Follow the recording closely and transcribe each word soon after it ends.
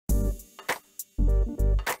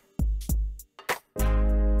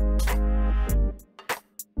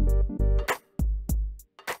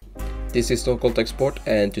This is Stone Cold Tech Sport,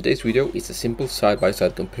 and today's video is a simple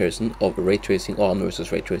side-by-side comparison of ray tracing on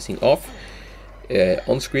versus ray tracing off.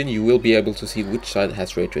 On screen you will be able to see which side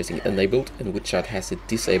has ray tracing enabled and which side has it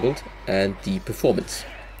disabled, and the performance.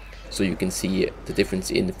 So you can see the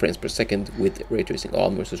difference in frames per second with ray tracing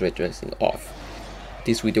on versus ray tracing off.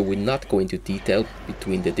 This video will not go into detail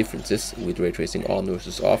between the differences with ray tracing on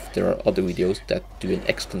versus off. There are other videos that do an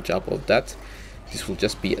excellent job of that. This will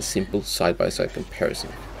just be a simple side-by-side comparison.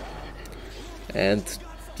 And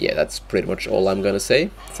yeah, that's pretty much all I'm gonna say.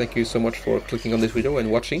 Thank you so much for clicking on this video and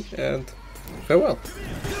watching, and farewell.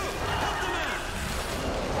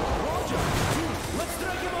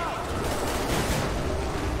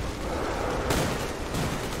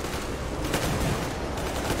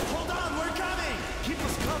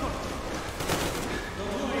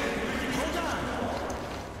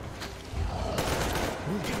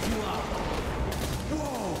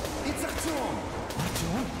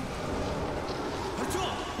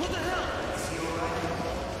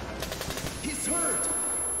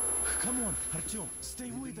 Come on, Artyom, stay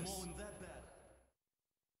with us.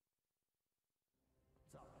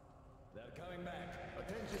 They're coming back.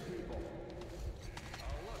 Attention, people.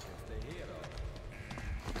 Oh, look, it's the hero.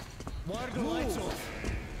 Why are the lights off?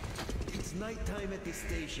 It's nighttime at the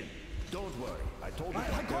station. Don't worry. I told you.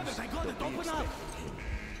 I got it. Open up.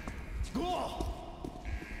 Go!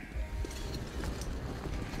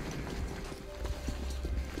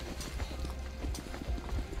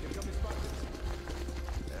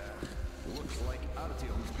 Looks like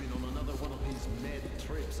Artyom's been on another one of his mad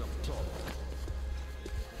trips up top.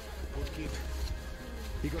 Okay.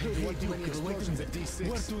 Hey, Duke, explosions at D6.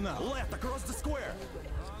 Where to now? Left, across the square.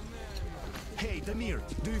 Hey, Damir,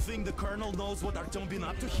 do you think the Colonel knows what Artyom been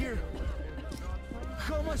up to here?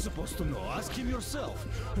 How am I supposed to know? Ask him yourself.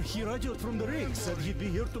 He radioed from the ring, said he'd be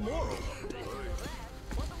here tomorrow.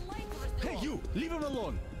 Hey, you! Leave him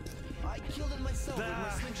alone! I killed him myself with my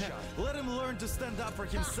slingshot. Let him learn to stand up for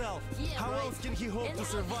himself. How else can he hope to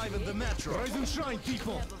survive in the metro? Rise and shine,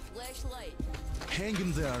 people! Hang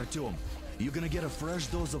in there, Artyom. You're gonna get a fresh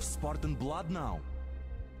dose of Spartan blood now.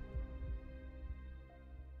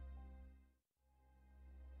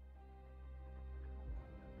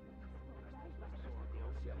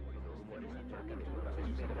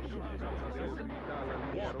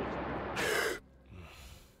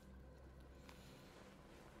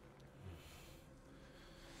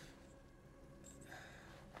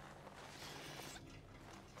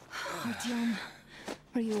 Artyom,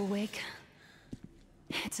 are you awake?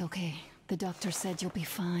 It's okay. The doctor said you'll be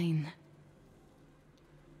fine.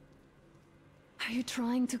 Are you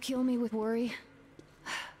trying to kill me with worry?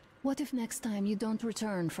 What if next time you don't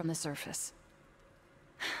return from the surface?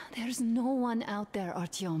 There's no one out there,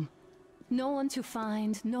 Artyom. No one to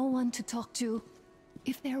find, no one to talk to.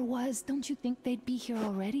 If there was, don't you think they'd be here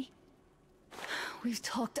already? We've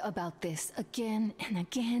talked about this again and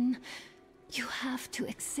again. You have to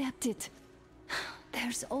accept it.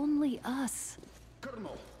 There's only us.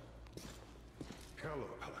 Colonel! Hello,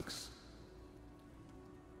 Alex.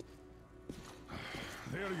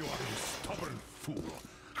 There you are, you stubborn fool.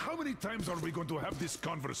 How many times are we going to have this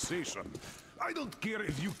conversation? I don't care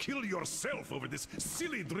if you kill yourself over this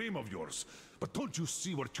silly dream of yours, but don't you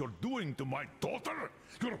see what you're doing to my daughter?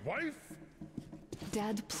 Your wife?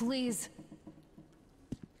 Dad, please.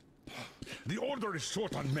 The Order is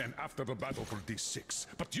short on men after the battle for D6,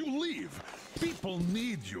 but you leave. People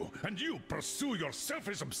need you, and you pursue your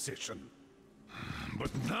selfish obsession. But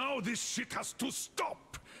now this shit has to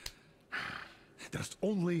stop. There's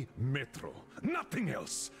only Metro, nothing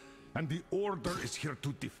else. And the Order is here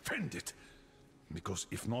to defend it. Because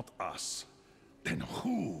if not us, then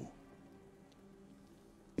who?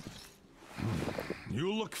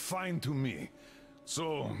 You look fine to me,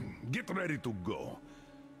 so get ready to go.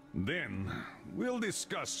 Then, we'll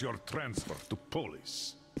discuss your transfer to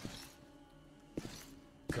Polis.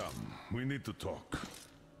 Come, we need to talk.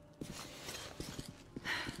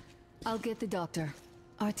 I'll get the doctor.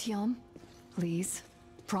 Artyom, please,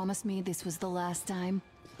 promise me this was the last time.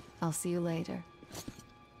 I'll see you later.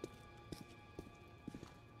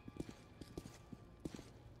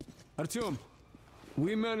 Artyom,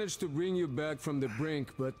 we managed to bring you back from the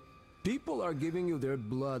brink, but people are giving you their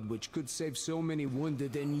blood, which could save so many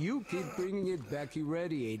wounded, and you keep bringing it back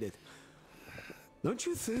irradiated. Don't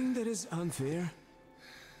you think that is unfair?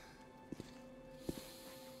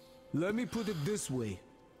 Let me put it this way.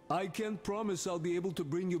 I can't promise I'll be able to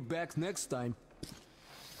bring you back next time.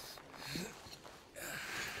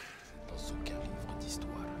 Dans aucun livre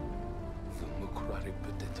d'histoire, vous ne me croirez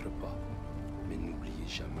peut-être pas, mais n'oubliez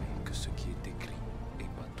jamais que ce qui est écrit n'est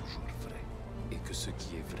pas toujours vrai, et que ce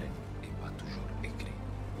qui est vrai est pas toujours écrit.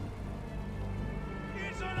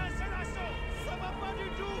 Ils ont lancé l'assaut! Ça va pas du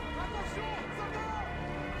tout! Attention! Ça va!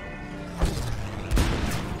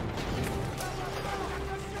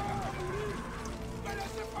 Me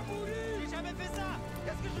laissez pas mourir! J'ai jamais fait ça!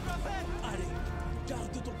 Qu'est-ce que je dois faire? Allez,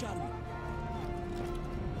 garde ton calme!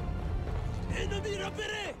 Ennemi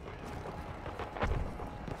repéré!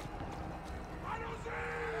 Allons-y!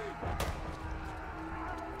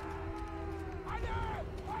 Allez!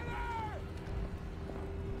 Allez!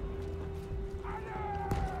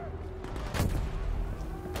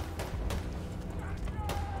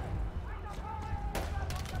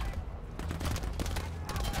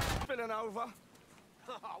 Spilling over.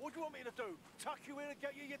 What do you want me to do? Tuck you in and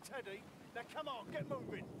get you your teddy? Now come on, get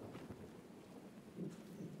moving.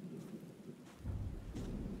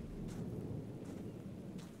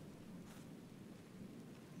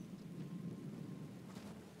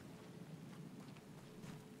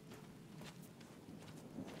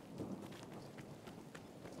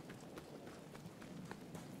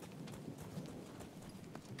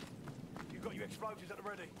 You got your explosives at the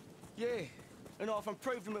ready? Yeah, and I've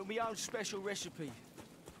improved them with my own special recipe.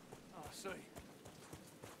 Oh, I see.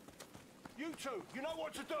 You two, you know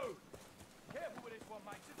what to do. Careful with this one,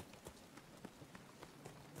 Mason.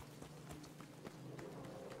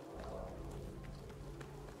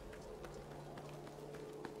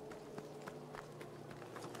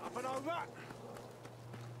 Up and over.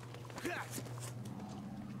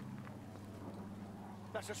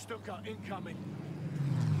 That's a Stuka incoming.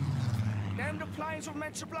 Them the planes were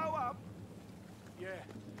meant to blow up?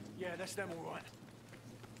 Yeah, that's them all right.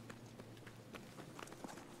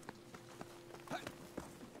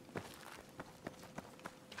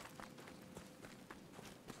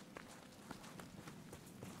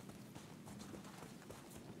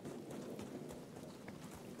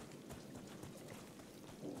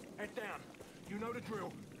 Head down. You know the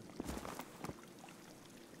drill.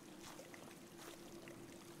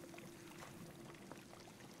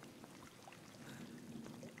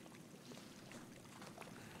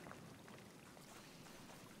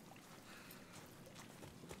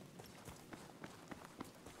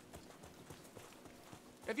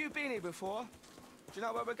 Have you been here before? Do you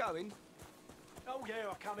know where we're going? Oh yeah,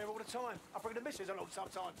 I come here all the time. I bring the missus along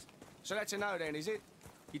sometimes. So that's a no then, is it?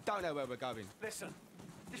 You don't know where we're going? Listen,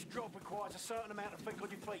 this job requires a certain amount of think on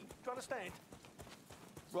your feet. Do you understand?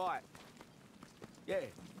 Right. Yeah.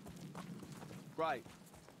 Great.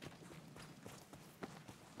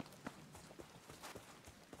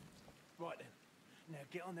 Right then. Now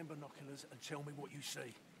get on them binoculars and tell me what you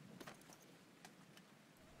see.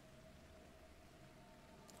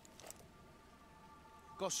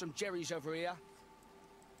 Got some jerrys over here.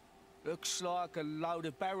 Looks like a load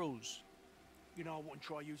of barrels. You know I wouldn't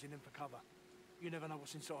try using them for cover. You never know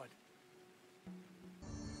what's inside.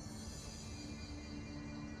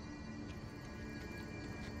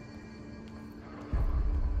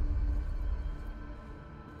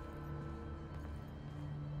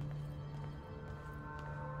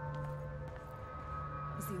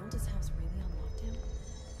 Was the oldest house really on lockdown?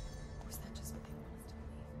 Or was that just what they wanted to believe?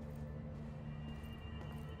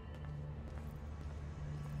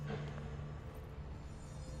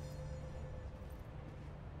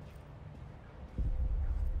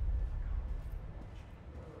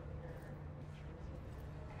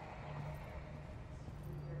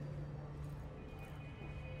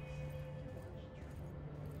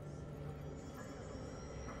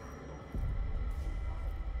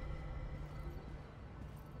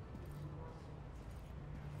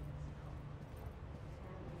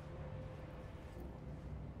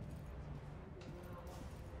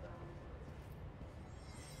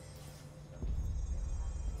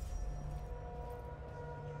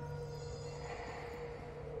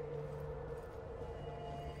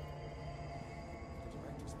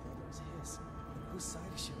 Whose side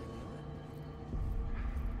is she really on?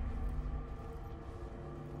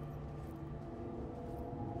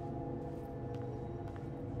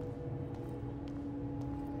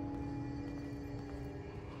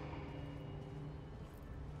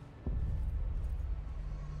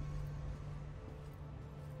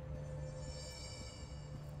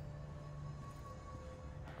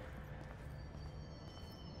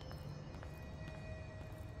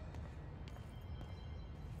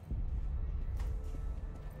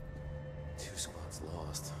 Two squads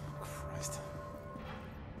lost. Christ.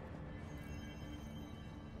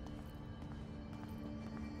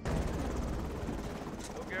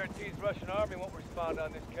 No guarantees Russian army won't respond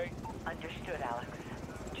on this case. Understood, Alex.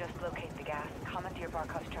 Just locate the gas, comment to your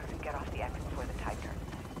Barkov's trucks, and get off the X before the tide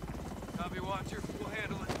turns. Copy, Watcher. We'll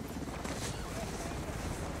handle it.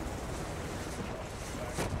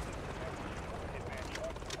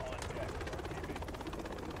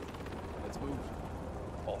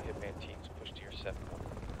 move. All hitman teams push to your 7.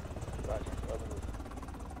 Roger, on the move.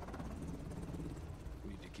 We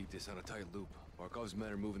need to keep this on a tight loop. Barkov's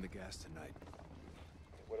men are moving the gas tonight.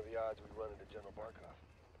 What are the odds we run into General Barkov?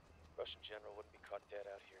 Russian general wouldn't be caught dead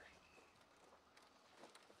out here.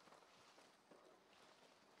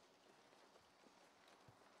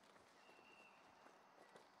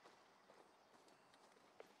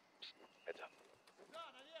 Psst, heads up. Да,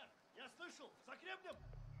 наверх! Я слышал! За гребнем!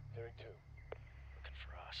 Hearing 2. Looking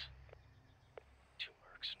for us. 2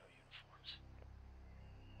 mercs, no uniforms.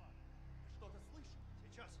 Ты что-то слышишь?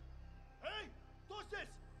 Сейчас! Эй! Кто здесь?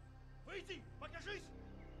 Выйди! Покажись!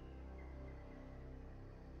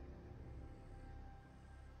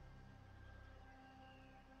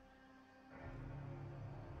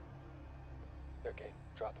 They're game.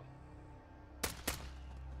 Drop them.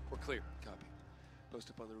 We're clear. Copy. Post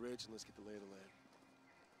up on the ridge and let's get the lay of the land.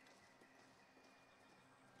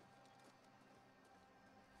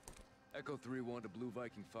 Echo 3-1 to Blue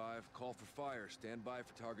Viking 5. Call for fire. Stand by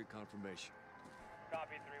for target confirmation.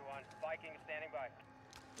 Copy 3-1. Viking is standing by.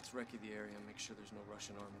 Let's recce the area and make sure there's no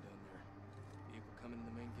Russian army down there. Vehicle coming in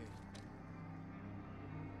the main gate.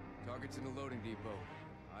 Target's in the loading depot.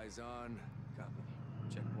 Eyes on. Copy.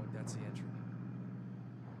 Checkpoint, that's the entry.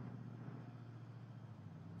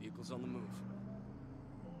 Vehicle's on the move.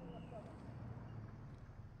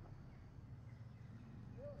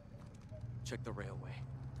 Check the railway.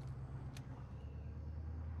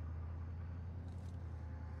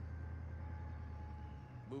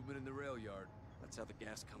 Movement in the rail yard. That's how the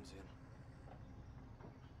gas comes in.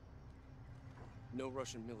 No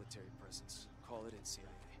Russian military presence. Call it in, CIA.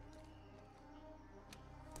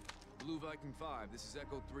 Blue Viking 5, this is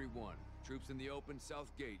Echo 3-1. Troops in the open,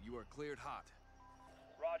 south gate. You are cleared hot.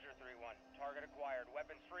 Roger 3-1. Target acquired.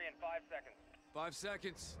 Weapons free in 5 seconds. 5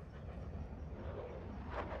 seconds.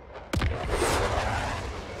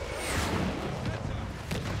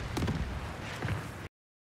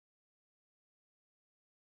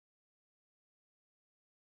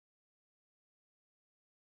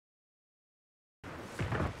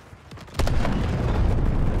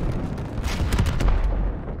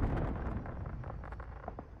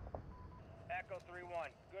 Echo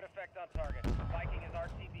 3-1. Good effect on target. Viking is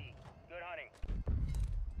RTB. Good hunting.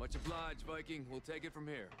 Much obliged, Viking. We'll take it from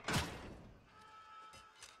here.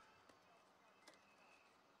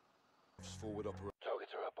 Forward operation.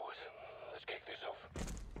 Targets are up, boys. Let's kick this off.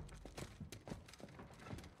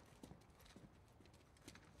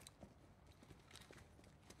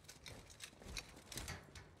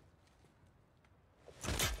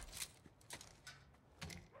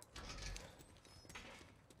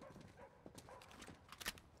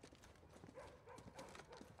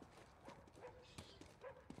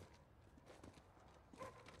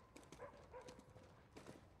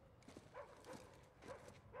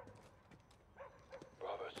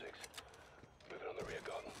 Bravo 6. Moving on the rear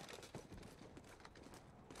garden.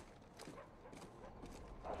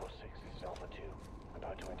 Bravo 6, this is Alpha 2.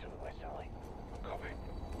 About to enter the west alley. Copy.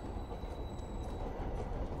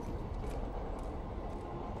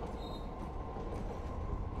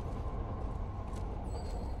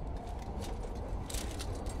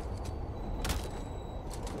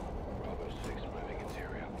 Bravo 6 moving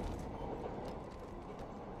interior.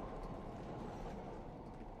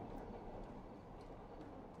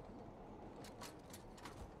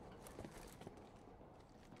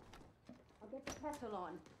 I'll get the kettle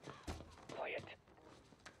on. Quiet.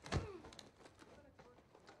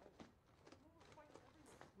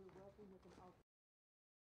 We're working with an